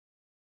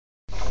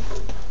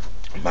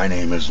My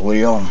name is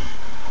Leo,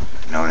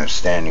 known as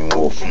Standing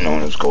Wolf,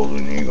 known as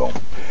Golden Eagle.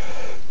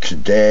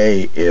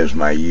 Today is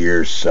my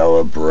year's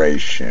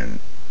celebration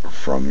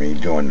from me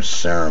doing a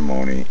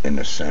ceremony in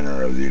the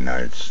center of the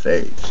United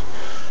States.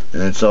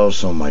 And it's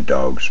also my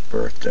dog's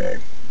birthday,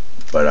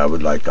 but I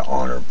would like to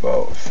honor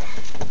both.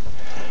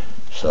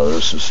 So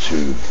this is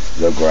to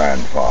the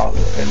grandfather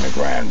and the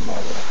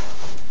grandmother.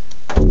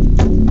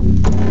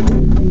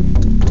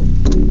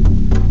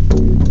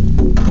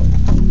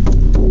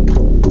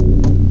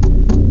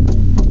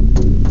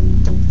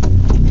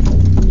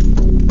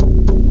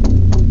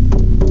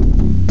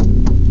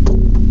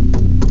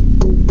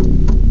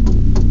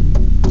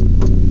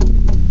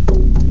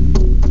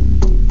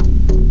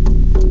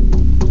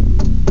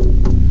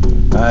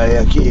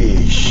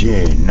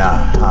 Ayakishi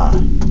naha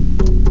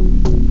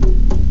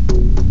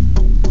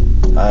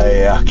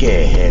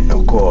Ayake he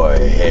no koe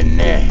he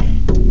ne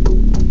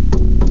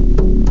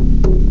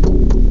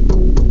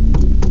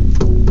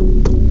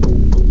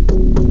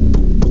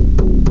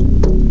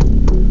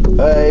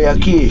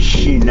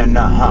Ayakishi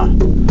naha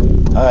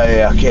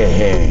Ayake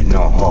he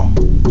no ho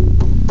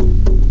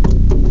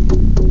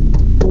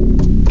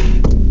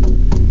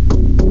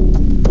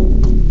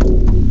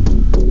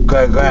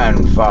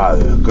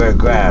Great-grandfather,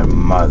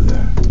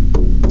 great-grandmother.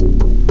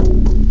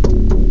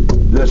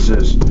 This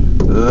is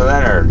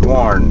Leonard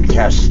Warren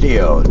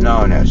Castillo,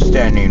 known as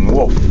Standing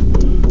Wolf,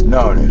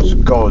 known as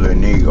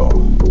Golden Eagle.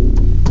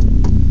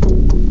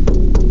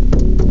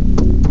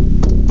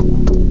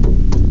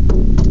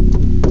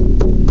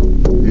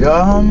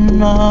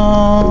 Yana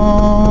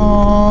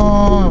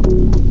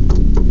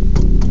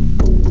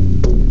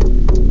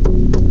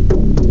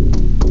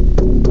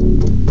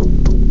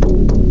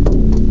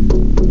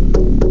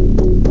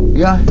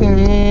Yahe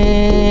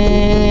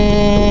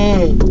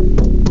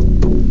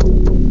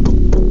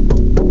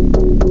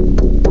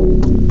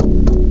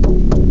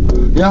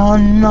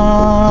Yana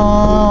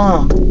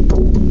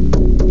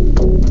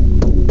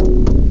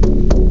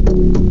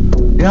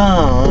Yana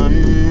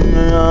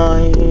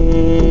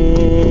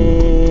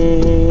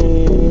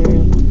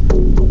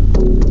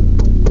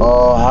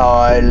Oh, how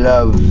I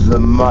love the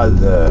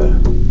mother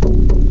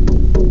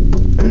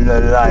and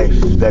the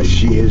life that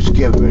she has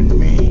given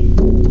me.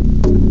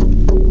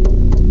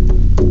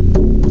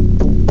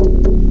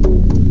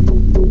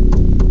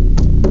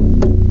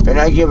 And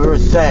I give her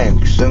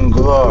thanks and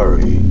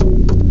glory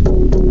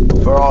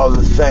for all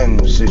the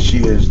things that she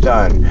has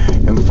done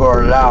and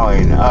for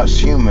allowing us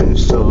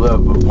humans to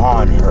live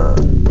upon her.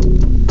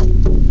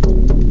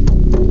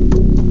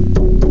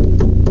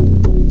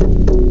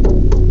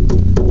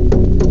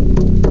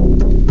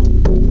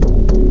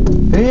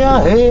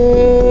 Yeah,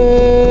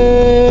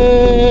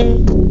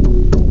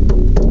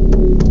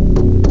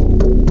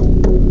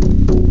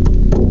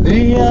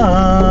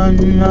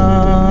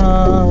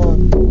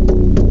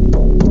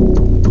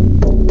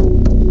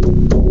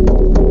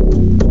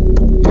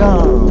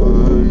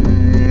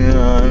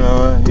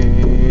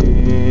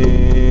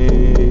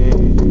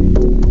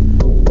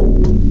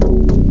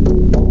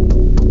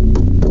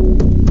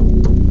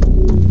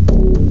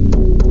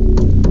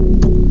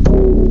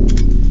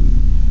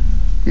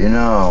 You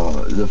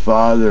know, the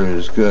Father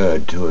is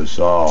good to us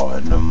all,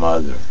 and the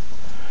Mother.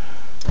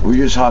 We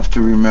just have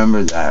to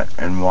remember that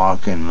and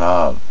walk in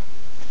love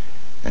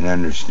and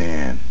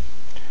understand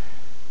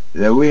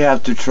that we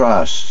have to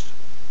trust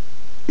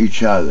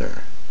each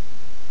other.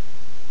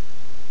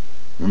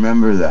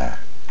 Remember that.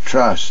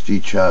 Trust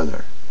each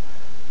other.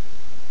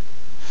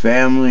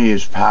 Family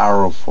is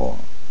powerful.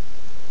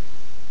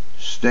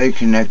 Stay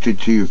connected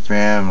to your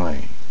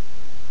family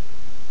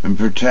and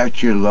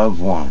protect your loved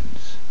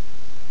ones,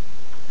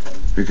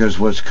 because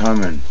what's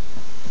coming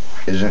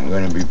isn't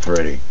going to be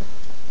pretty.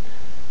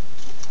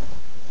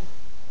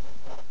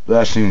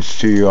 Blessings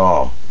to you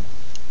all.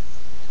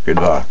 Good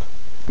luck.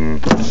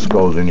 This is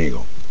Golden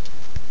Eagle.